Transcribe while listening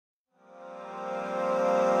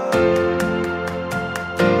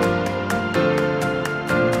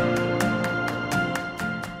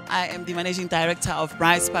I'm the Managing Director of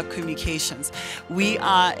Britespark Communications. We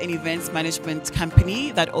are an events management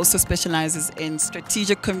company that also specializes in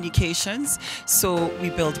strategic communications. So we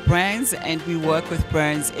build brands and we work with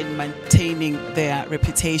brands in maintaining their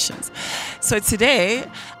reputations. So today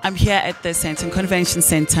I'm here at the Sandton Convention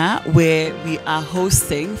Center where we are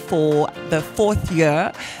hosting for the 4th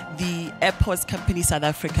year the Airports Company South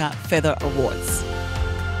Africa Feather Awards.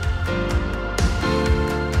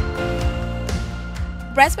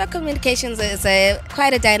 Britespark Communications is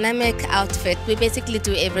quite a dynamic outfit. We basically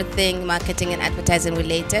do everything marketing and advertising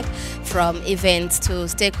related, from events to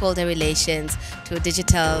stakeholder relations to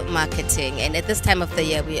digital marketing. And at this time of the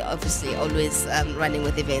year, we're obviously always running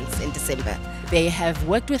with events in December. They have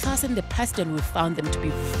worked with us in the past and we've found them to be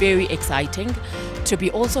very exciting, to be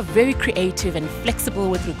also very creative and flexible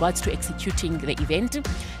with regards to executing the event.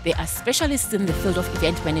 They are specialists in the field of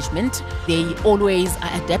event management. They always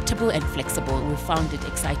are adaptable and flexible. We found it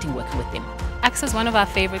exciting working with them. ACSA is one of our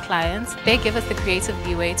favorite clients. They give us the creative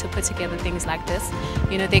leeway to put together things like this.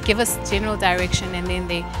 You know, they give us general direction and then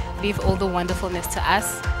they leave all the wonderfulness to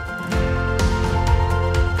us.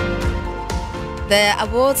 The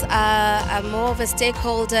awards are more of a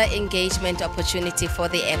stakeholder engagement opportunity for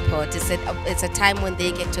the airport. It's a time when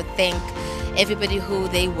they get to thank everybody who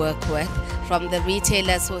they work with, from the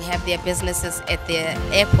retailers who have their businesses at the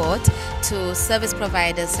airport to service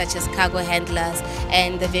providers such as cargo handlers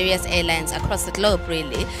and the various airlines across the globe,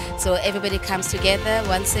 really. So everybody comes together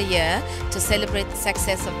once a year to celebrate the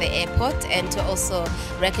success of the airport and to also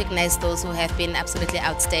recognize those who have been absolutely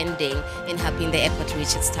outstanding in helping the airport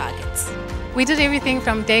reach its targets. We did everything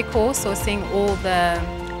from decor, sourcing all the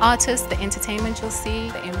artists, the entertainment you'll see,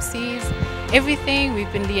 the MCs, everything.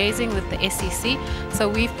 We've been liaising with the ACSA, so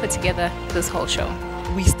we've put together this whole show.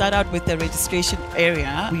 We start out with the registration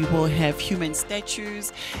area. We will have human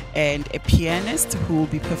statues and a pianist who will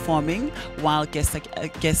be performing while guests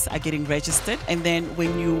are getting registered. And then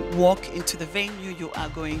when you walk into the venue, you are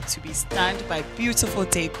going to be stunned by beautiful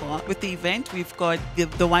decor. With the event, we've got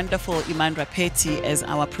the wonderful Iman Rapeti as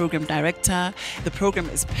our program director. The program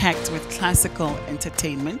is packed with classical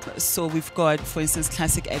entertainment. So we've got, for instance,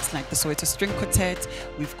 classic acts like the Soweto String Quartet.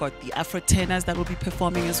 We've got the Afro tenors that will be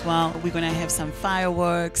performing as well. We're going to have some fireworks.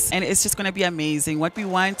 And it's just going to be amazing. What we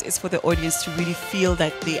want is for the audience to really feel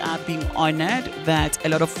that they are being honored, that a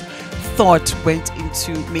lot of thought went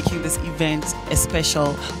into making this event a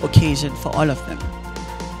special occasion for all of them.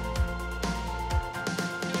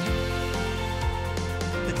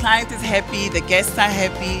 The client is happy, the guests are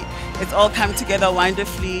happy, it's all come together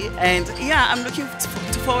wonderfully, and yeah, I'm looking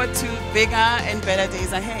forward to bigger and better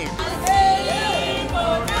days ahead.